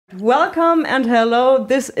Welcome and hello.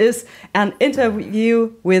 This is an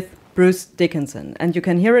interview with Bruce Dickinson. And you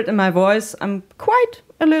can hear it in my voice. I'm quite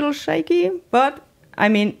a little shaky, but I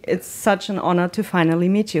mean, it's such an honor to finally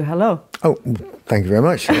meet you. Hello. Oh, thank you very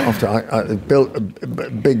much. After I built a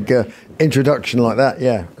big introduction like that,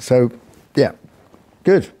 yeah. So, yeah,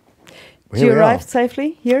 good. Did you arrive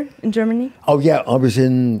safely here in Germany? Oh, yeah. I was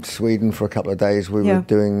in Sweden for a couple of days. We were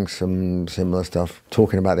doing some similar stuff,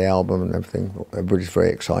 talking about the album and everything. Everybody's very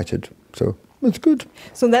excited. So it's good.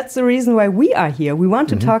 So that's the reason why we are here. We want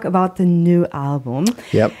to talk about the new album.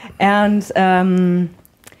 Yep. And the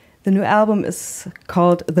new album is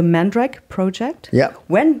called The Mandrake Project. Yep.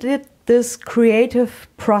 When did this creative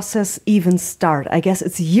process even start? I guess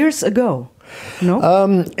it's years ago. No?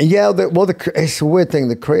 Yeah, it's a weird thing.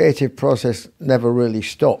 The creative process never really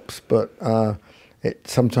stops, but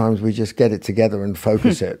sometimes we just get it together and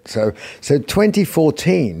focus it. So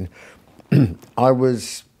 2014, I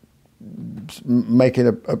was making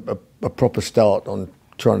a proper start on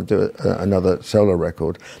trying to do another solo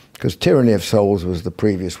record, because Tyranny of Souls was the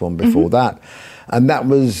previous one before that, and that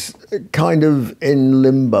was kind of in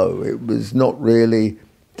limbo. It was not really...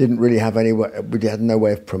 Didn't really have any way, we had no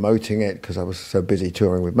way of promoting it because I was so busy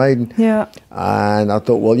touring with Maiden. Yeah. And I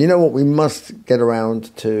thought, well, you know what, we must get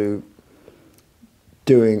around to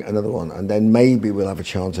doing another one, and then maybe we'll have a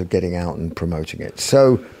chance of getting out and promoting it.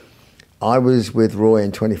 So I was with Roy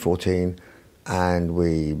in 2014, and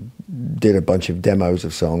we did a bunch of demos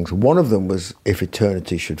of songs. One of them was If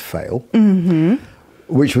Eternity Should Fail,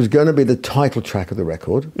 which was going to be the title track of the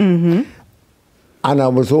record. And I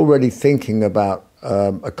was already thinking about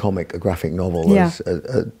a comic, a graphic novel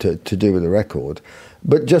to do with the record,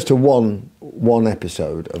 but just one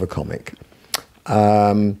episode of a comic.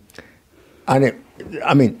 And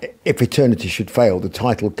If Eternity Should Fail, the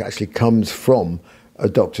title actually comes from a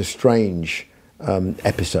Doctor Strange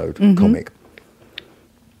episode comic.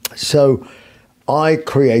 So I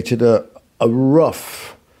created a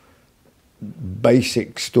rough,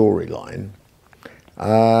 basic storyline,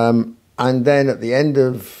 and then at the end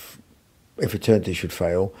of If Eternity Should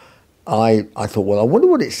Fail, I thought, well, I wonder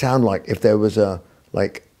what it'd sound like if there was a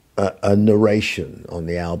narration on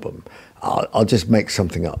the album. I'll just make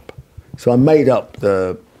something up. So I made up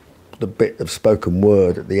the bit of spoken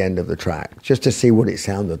word at the end of the track, just to see what it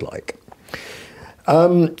sounded like.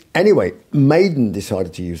 Anyway, Maiden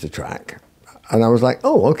decided to use the track, and I was like,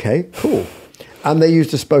 oh, okay, cool. And they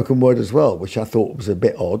used a spoken word as well, which I thought was a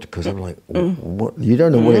bit odd, because I'm like, what? You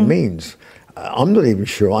don't know what it means. I'm not even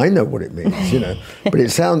sure I know what it means, you know. But it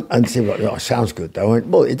sounds, and seemed like, oh, it sounds good though.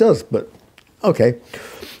 Well, it does, but okay.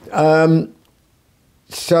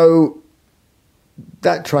 So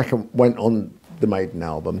that track went on the Maiden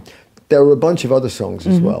album. There were a bunch of other songs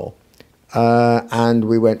as well. And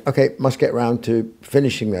we went, okay, must get around to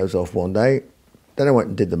finishing those off one day. Then I went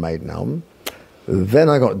and did the Maiden album. Then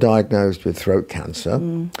I got diagnosed with throat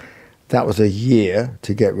cancer. That was a year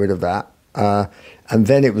to get rid of that. And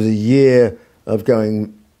then it was a year of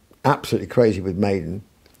going absolutely crazy with Maiden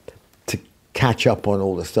to catch up on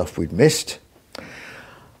all the stuff we'd missed.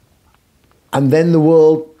 And then the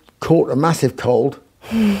world caught a massive cold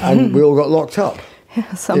and we all got locked up.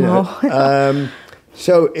 Yeah, somehow. You know?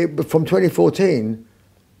 So from 2014,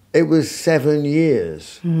 it was 7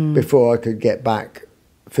 years before I could get back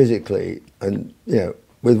physically and, you know,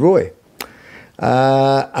 with Roy.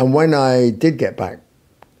 And when I did get back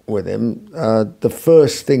with him, the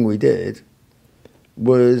first thing we did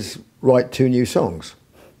was write 2 new songs.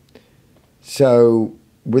 So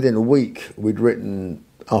within a week, we'd written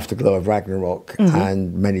Afterglow of Ragnarok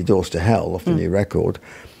and Many Doors to Hell off the new record.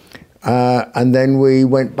 And then we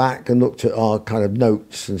went back and looked at our kind of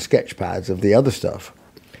notes and sketch pads of the other stuff.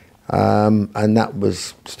 And that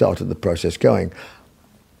started the process going.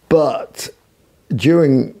 But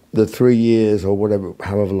during the 3 years or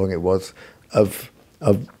however long it was, of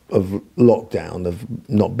lockdown, of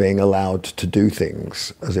not being allowed to do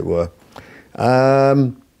things, as it were,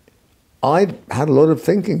 I'd had a lot of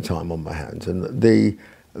thinking time on my hands, and the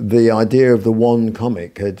idea of the one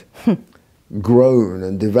comic had grown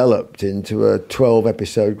and developed into a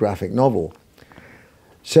 12-episode graphic novel.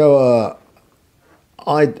 So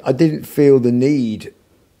I didn't feel the need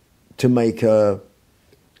to make a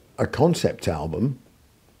concept album.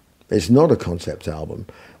 It's not a concept album,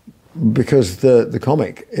 because the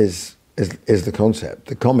comic is the concept.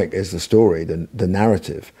 The comic is the story, the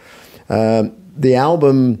narrative. The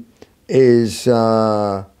album is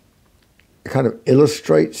kind of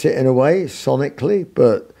illustrates it in a way, sonically,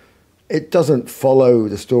 but it doesn't follow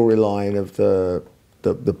the storyline of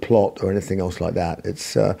the plot or anything else like that.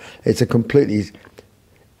 It's a completely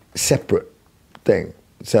separate thing.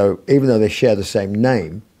 So even though they share the same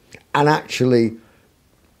name, and actually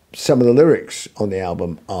some of the lyrics on the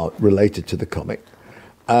album are related to the comic,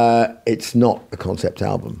 it's not a concept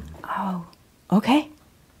album. Oh, okay.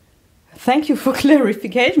 Thank you for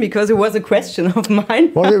clarification, because it was a question of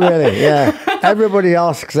mine. Was it really? Yeah. Everybody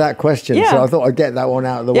asks that question, so I thought I'd get that one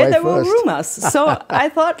out of the way first. Yeah, there were rumors, so I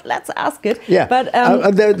thought, let's ask it. Yeah, but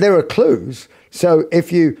there are clues. So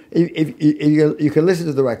if you can listen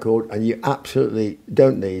to the record, and you absolutely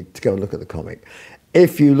don't need to go and look at the comic.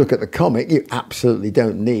 If you look at the comic, you absolutely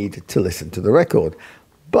don't need to listen to the record.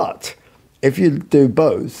 But if you do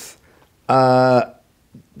both,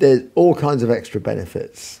 there's all kinds of extra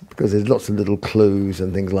benefits, because there's lots of little clues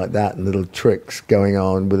and things like that, and little tricks going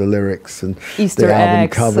on with the lyrics and Easter the album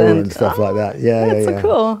eggs cover and stuff like that. Yeah, that's so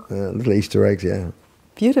cool. Little Easter eggs, yeah.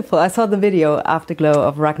 Beautiful. I saw the video, Afterglow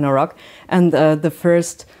of Ragnarok, and the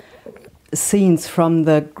first scenes from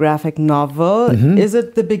the graphic novel. Mm-hmm. Is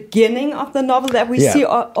it the beginning of the novel that we see?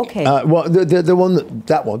 Or, okay. Well, the one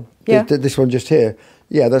that one. Yeah. This one just here.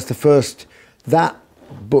 Yeah, that's the first. That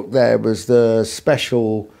book there was the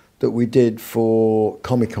special that we did for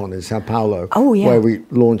Comic-Con in Sao Paulo. Oh, yeah. Where we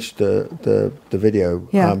launched the video.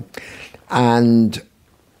 Yeah. And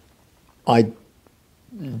I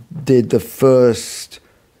did the first.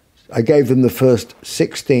 I gave them the first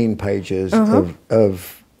 16 pages of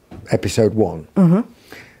episode 1.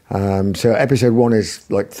 Mm-hmm. So episode 1 is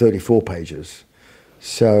like 34 pages.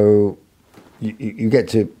 So you get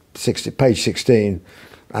to page 16,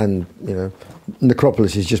 and you know,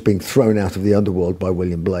 Necropolis is just being thrown out of the underworld by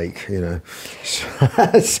William Blake. You know,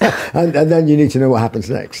 and then you need to know what happens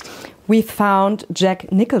next. We found Jack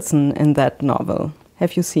Nicholson in that novel.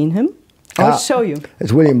 Have you seen him? I'll show you.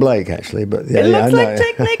 It's William Blake, actually, but it looks like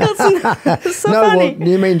Jack Nicholson. It's so funny. Well,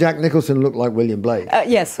 you mean Jack Nicholson looked like William Blake?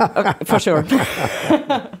 Yes, for sure.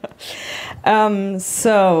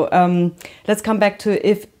 Let's come back to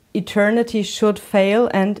if eternity should fail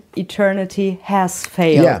and eternity has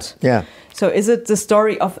failed. Yeah. So, is it the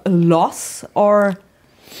story of a loss, or?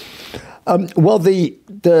 Well,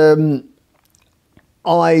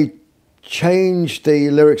 I changed the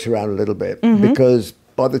lyrics around a little bit, because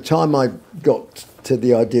by the time I got to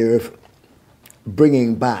the idea of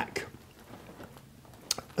bringing back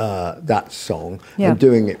that song and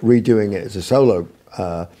redoing it as a solo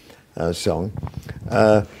song,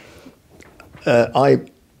 I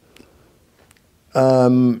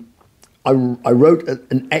wrote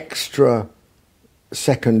an extra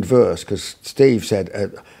second verse, because Steve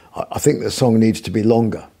said, I think the song needs to be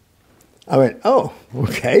longer. I went, oh,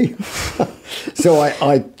 okay. So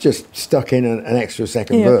I just stuck in an extra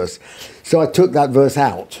second verse. So I took that verse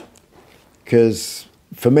out, because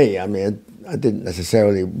for me, I mean, I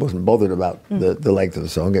wasn't bothered about the length of the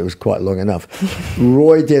song. It was quite long enough.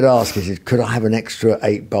 Roy did ask, he said, could I have an extra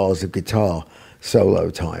 8 bars of guitar solo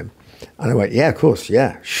time? And I went, yeah, of course,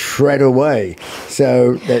 yeah, shred away.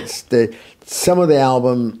 So that's some of the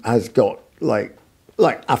album has got, like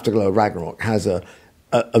Afterglow of Ragnarok has a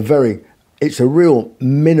very, it's a real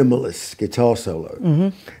minimalist guitar solo.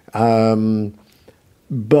 Mm-hmm.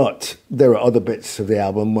 But there are other bits of the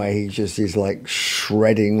album where he just is like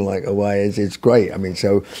shredding like away. It's great. I mean,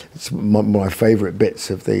 so it's my favourite bits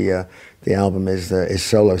of the album is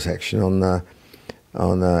solo section on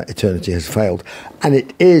Eternity Has Failed, and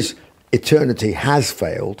it is Eternity Has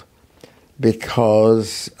Failed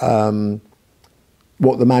because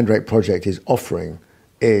what the Mandrake Project is offering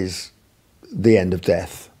is the end of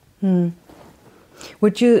death. Mm.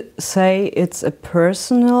 Would you say it's a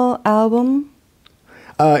personal album?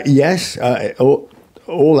 Yes,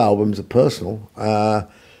 all albums are personal.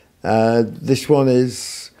 This one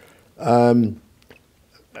is, I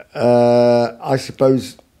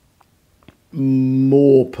suppose,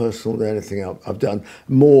 more personal than anything I've done.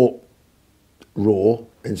 More raw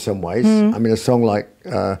in some ways. I mean, a song like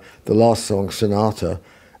the last song, Sonata,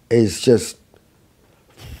 is just,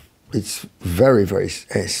 it's very, very,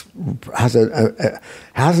 has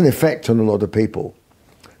an effect on a lot of people,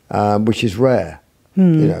 which is rare. You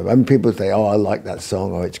know, I mean, people say, "Oh, I like that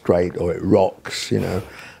song," or "It's great," or "It rocks," you know.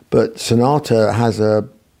 But Sonata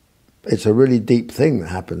it's a really deep thing that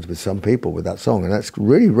happens with some people with that song, and that's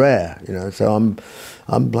really rare, you know. So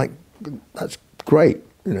I'm like, that's great,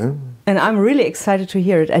 you know. And I'm really excited to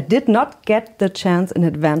hear it. I did not get the chance in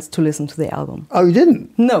advance to listen to the album. Oh, you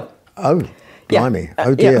didn't? No. Oh, blimey.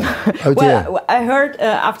 Oh dear. Yeah. Oh dear. Well, I heard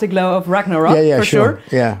Afterglow of Ragnarok for sure.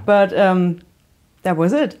 Yeah. But that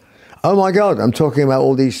was it. Oh my God! I'm talking about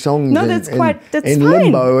all these songs. No, that's in fine.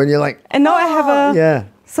 limbo, and you're like, and now I have a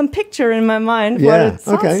some picture in my mind Yeah, what it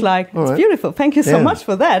sounds okay. like. All It's right. beautiful. Thank you so Yeah. much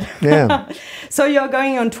for that. Yeah. So you're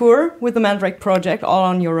going on tour with the Mandrake Project all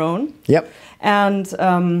on your own. Yep. And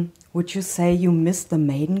would you say you miss the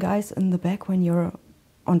Maiden guys in the back when you're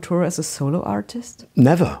on tour as a solo artist?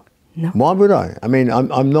 Never. No. Why would I? I mean,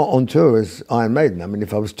 I'm not on tour as Iron Maiden. I mean,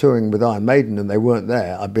 if I was touring with Iron Maiden and they weren't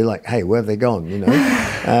there, I'd be like, hey, where have they gone, you know?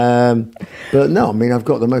 But no, I mean, I've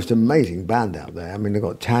got the most amazing band out there. I mean, I've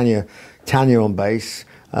got Tanya on bass,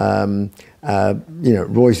 you know,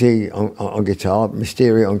 Royce on guitar,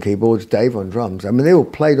 Mysteria on keyboards, Dave on drums. I mean, they all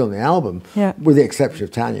played on the album, Yeah. with the exception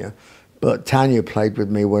of Tanya. But Tanya played with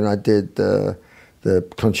me when I did the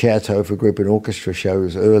concerto for group and orchestra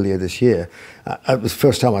shows earlier this year. It was the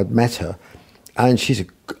first time I'd met her, and she's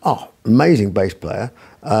amazing bass player,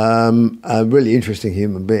 a really interesting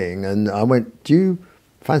human being. And I went, do you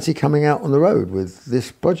fancy coming out on the road with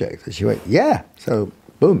this project? And she went, yeah. So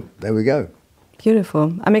boom, there we go.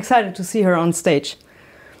 Beautiful. I'm excited to see her on stage.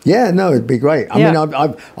 Yeah, no, it'd be great. I Yeah.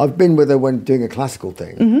 mean, I've been with her when doing a classical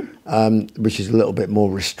thing, which is a little bit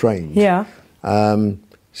more restrained. Yeah.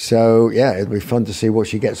 So, yeah, it'll be fun to see what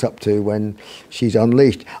she gets up to when she's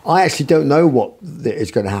unleashed. I actually don't know what is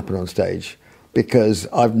going to happen on stage because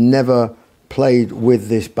I've never played with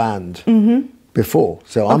this band before.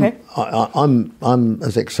 So Okay. I'm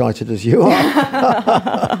as excited as you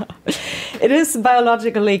are. It is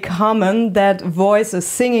biologically common that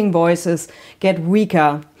singing voices, get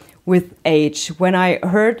weaker with age. When I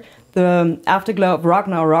heard the afterglow of Rock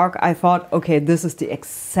Now Rock, I thought, okay, this is the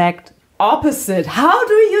exact opposite. How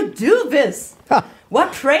do you do this?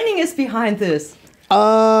 What training is behind this?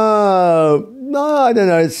 No, I don't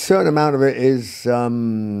know. A certain amount of it is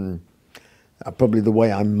probably the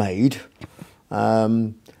way I'm made.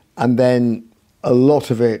 And then a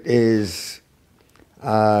lot of it is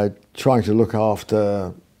trying to look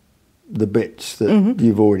after the bits that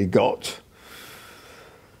you've already got.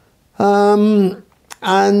 And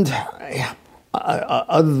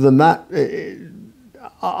other than that,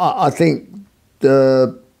 I think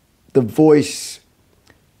the voice,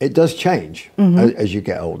 it does change as you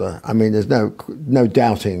get older. I mean, there's no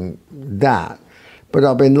doubting that. But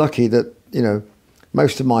I've been lucky that, you know,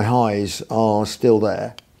 most of my highs are still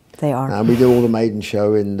there. They are. And we do all the Maiden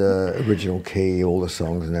show in the original key, all the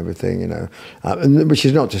songs and everything, you know. Which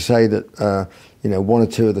is not to say that, you know, one or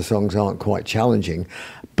two of the songs aren't quite challenging.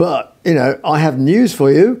 But, you know, I have news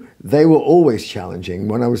for you. They were always challenging.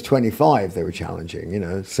 When I was 25, they were challenging, you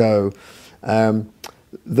know. So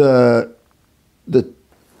the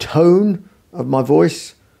tone of my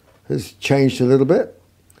voice has changed a little bit.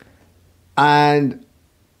 And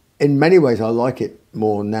in many ways, I like it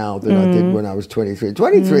more now than I did when I was 23.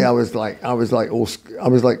 23, I was like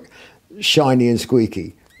shiny and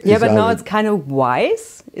squeaky. Yeah, but now it's kind of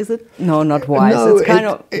wise, is it? No, not wise. No, it's kind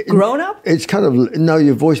of grown up. It's kind of, no,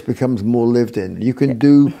 your voice becomes more lived in. You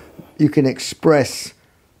can express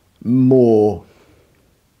more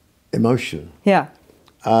emotion. Yeah.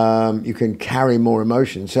 You can carry more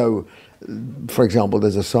emotion. So, for example,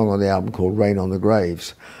 there's a song on the album called Rain on the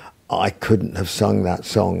Graves. I couldn't have sung that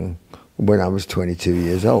song when I was 22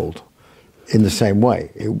 years old in the same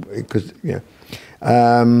way. Because, you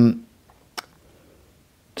know.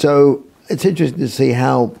 So it's interesting to see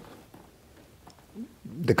how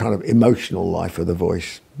the kind of emotional life of the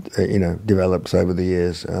voice, you know, develops over the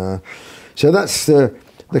years. So that's the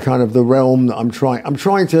kind of the realm that I'm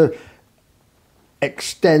trying to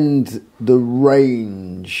extend the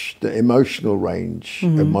range, the emotional range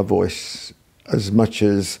of my voice, as much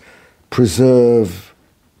as preserve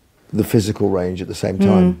the physical range at the same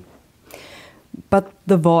time. But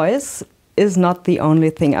the voice is not the only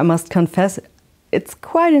thing. I must confess, it's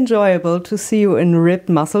quite enjoyable to see you in ripped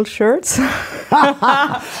muscle shirts. So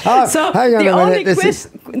hang on a minute.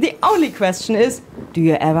 The only question is, do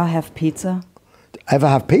you ever have pizza? Ever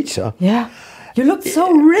have pizza? Yeah. You look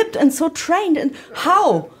so ripped and so trained. And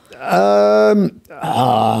how?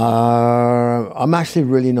 I'm actually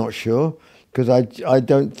really not sure, because I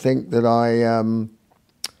don't think that I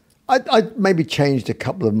maybe changed a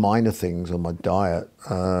couple of minor things on my diet.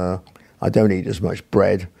 I don't eat as much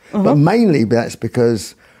bread, but mainly that's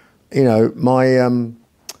because, you know, my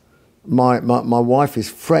wife is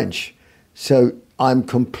French, so I'm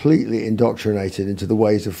completely indoctrinated into the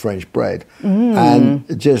ways of French bread, and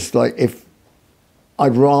just like, if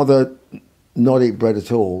I'd rather not eat bread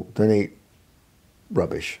at all than eat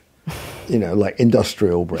rubbish, you know, like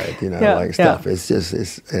industrial bread, you know, like stuff. Yeah. It's just,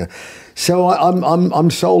 you know. So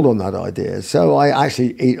I'm sold on that idea. So I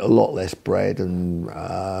actually eat a lot less bread, and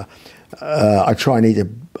I try and eat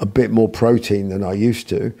a bit more protein than I used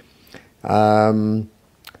to. And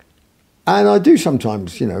And I do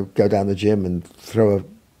sometimes, go down the gym and throw a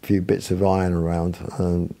few bits of iron around.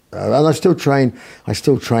 And I still train. I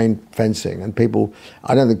still train fencing. And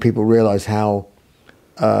I don't think people realise how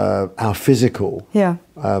physical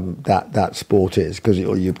that sport is, because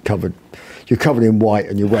you're covered in white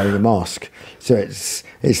and you're wearing a mask. So it's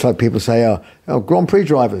like people say, oh, Grand Prix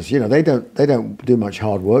drivers, they don't do much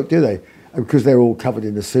hard work, do they? Because they're all covered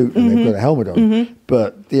in a suit and they've got a helmet on.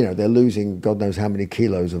 But they're losing God knows how many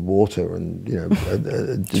kilos of water and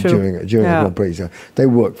during a Grand Prix. So they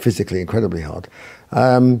work physically incredibly hard.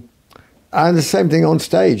 And the same thing on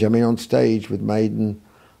stage. I mean, on stage with Maiden,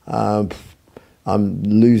 I'm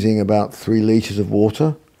losing about 3 litres of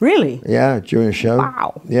water. Really? Yeah, during a show.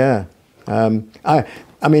 Wow. Yeah. I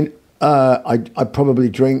probably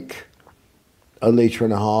drink 1.5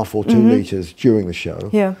 litres or 2 litres during the show.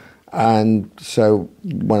 Yeah. And so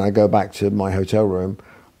when I go back to my hotel room,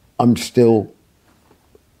 I'm still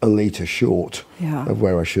 1 litre short of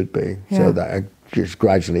where I should be. Yeah. So that I just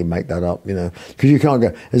gradually make that up, because you can't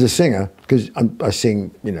go as a singer, because I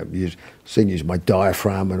sing, use my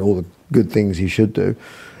diaphragm and all the good things you should do.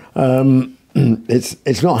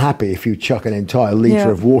 It's not happy if you chuck an entire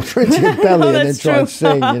litre of water into your belly and then try and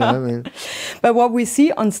sing, I mean. But what we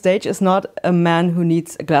see on stage is not a man who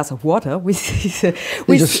needs a glass of water. We see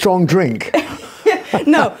a strong drink.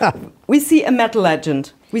 No, we see a metal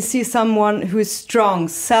legend. We see someone who is strong,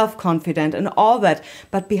 self-confident and all that.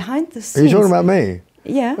 But behind the scenes... Are you talking about me?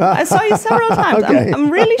 Yeah, I saw you several times. Okay. I'm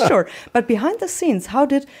really sure. But behind the scenes, how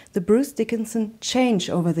did the Bruce Dickinson change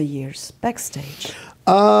over the years, backstage?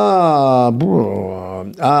 I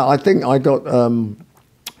think I got...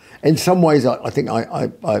 in some ways, I think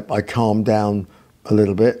I calmed down a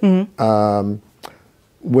little bit,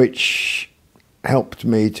 which helped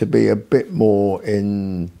me to be a bit more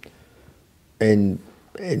in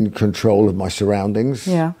control of my surroundings.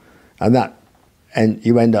 Yeah. And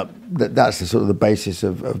you end up that's the sort of the basis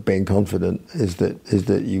of being confident, is that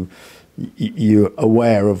you're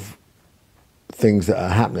aware of things that are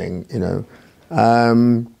happening.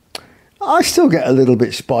 I still get a little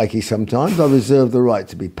bit spiky sometimes. I reserve the right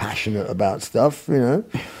to be passionate about stuff,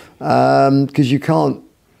 because you can't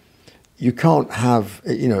have,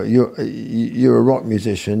 you're a rock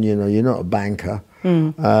musician, you're not a banker.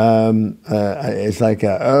 It's like,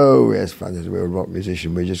 yes, fine, we're a rock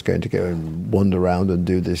musician, we're just going to go and wander around and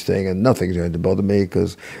do this thing and nothing's going to bother me,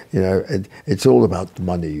 because, it's all about the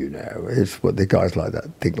money, It's what the guys like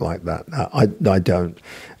that think like that. I don't.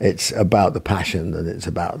 It's about the passion and it's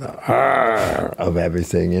about the of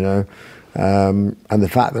everything, and the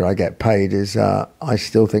fact that I get paid is, I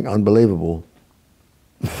still think, unbelievable.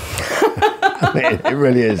 I mean, it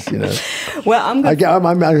really is, Well, I'm a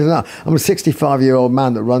 65-year-old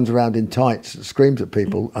man that runs around in tights, screams at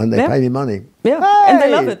people, and they pay me money. Yeah, hey! And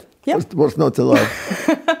they love it. Yeah. What's not to love?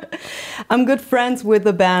 I'm good friends with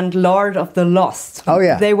the band Lord of the Lost. Oh,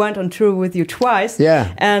 yeah. They went on tour with you twice.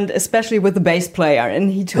 Yeah. And especially with the bass player.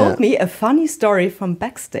 And he told me a funny story from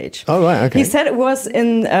backstage. Oh, right, okay. He said it was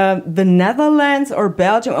in the Netherlands or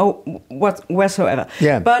Belgium or whatsoever.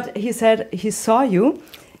 Yeah. But he said he saw you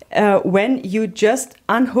when you just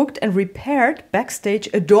unhooked and repaired backstage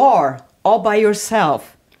a door all by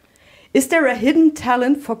yourself. Is there a hidden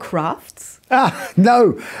talent for crafts?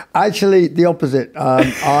 No, actually the opposite.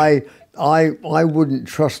 I wouldn't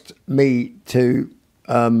trust me to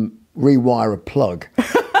rewire a plug,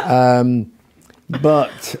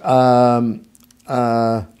 but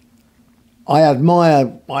I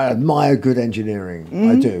admire good engineering.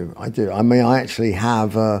 I do. I mean, I actually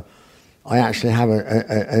have an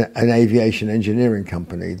aviation engineering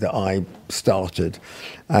company that I started,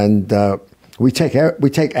 and we take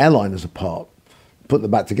airliners apart, put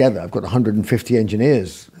them back together. I've got 150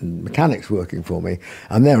 engineers and mechanics working for me,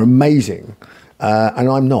 and they're amazing, and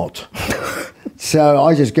I'm not. So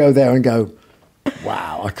I just go there and go,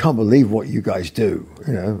 wow, I can't believe what you guys do,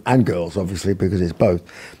 and girls, obviously, because it's both.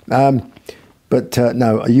 But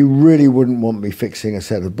no, you really wouldn't want me fixing a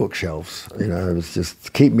set of bookshelves. It's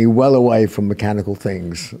just keep me well away from mechanical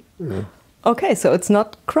things. Okay, so it's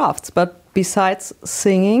not crafts, but besides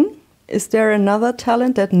singing, is there another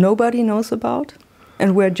talent that nobody knows about?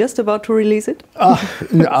 And we're just about to release it?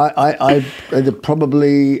 No, I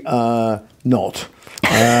probably not. No,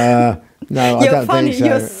 I don't funny. think so.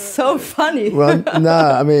 You're so funny. Well, no,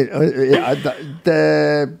 I mean,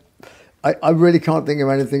 I really can't think of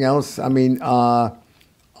anything else. I mean, I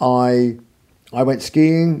went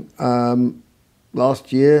skiing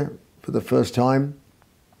last year for the first time,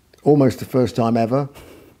 almost the first time ever.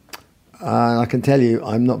 And I can tell you,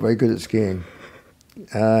 I'm not very good at skiing.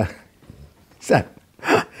 So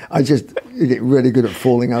I just get really good at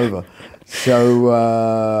falling over. So,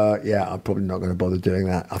 I'm probably not going to bother doing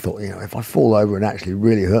that. I thought, if I fall over and actually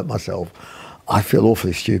really hurt myself, I feel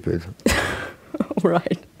awfully stupid.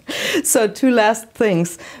 Right. So, two last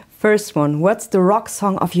things. First one, what's the rock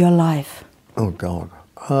song of your life? Oh, God.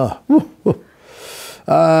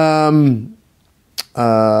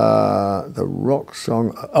 The rock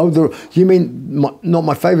song. You mean not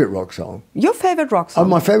my favourite rock song? Your favourite rock song? Oh,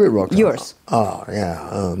 my favourite rock song. Yours. Oh,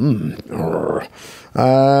 yeah.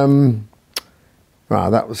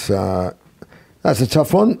 That's a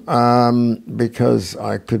tough one because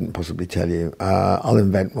I couldn't possibly tell you. I'll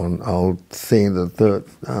invent one. I'll sing the third.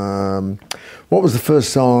 What was the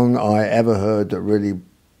first song I ever heard that really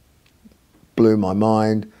blew my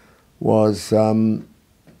mind? Was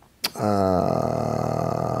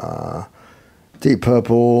Deep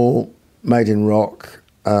Purple, Maiden Rock,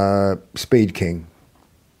 Speed King.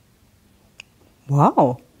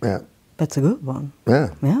 Wow. Yeah. That's a good one.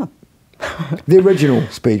 Yeah. Yeah. The original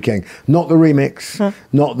Speed King, not the remix,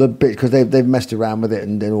 not the bit, because they've messed around with it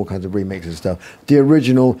and done all kinds of remixes and stuff. The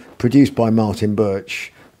original, produced by Martin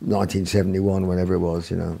Birch, 1971, whenever it was,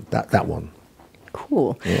 that one.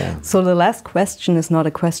 Cool. Yeah. So the last question is not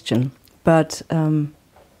a question, but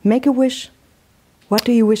make a wish. What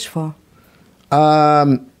do you wish for?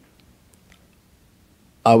 I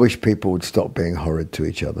wish people would stop being horrid to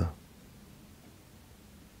each other.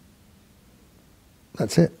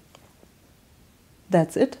 That's it.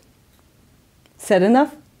 That's it. Said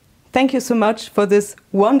enough. Thank you so much for this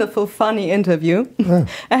wonderful, funny interview. Yeah.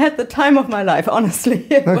 I had the time of my life, honestly.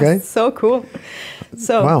 It was so cool.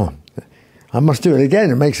 So, wow. I must do it again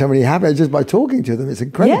and make somebody happy just by talking to them. It's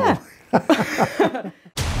incredible. Yeah.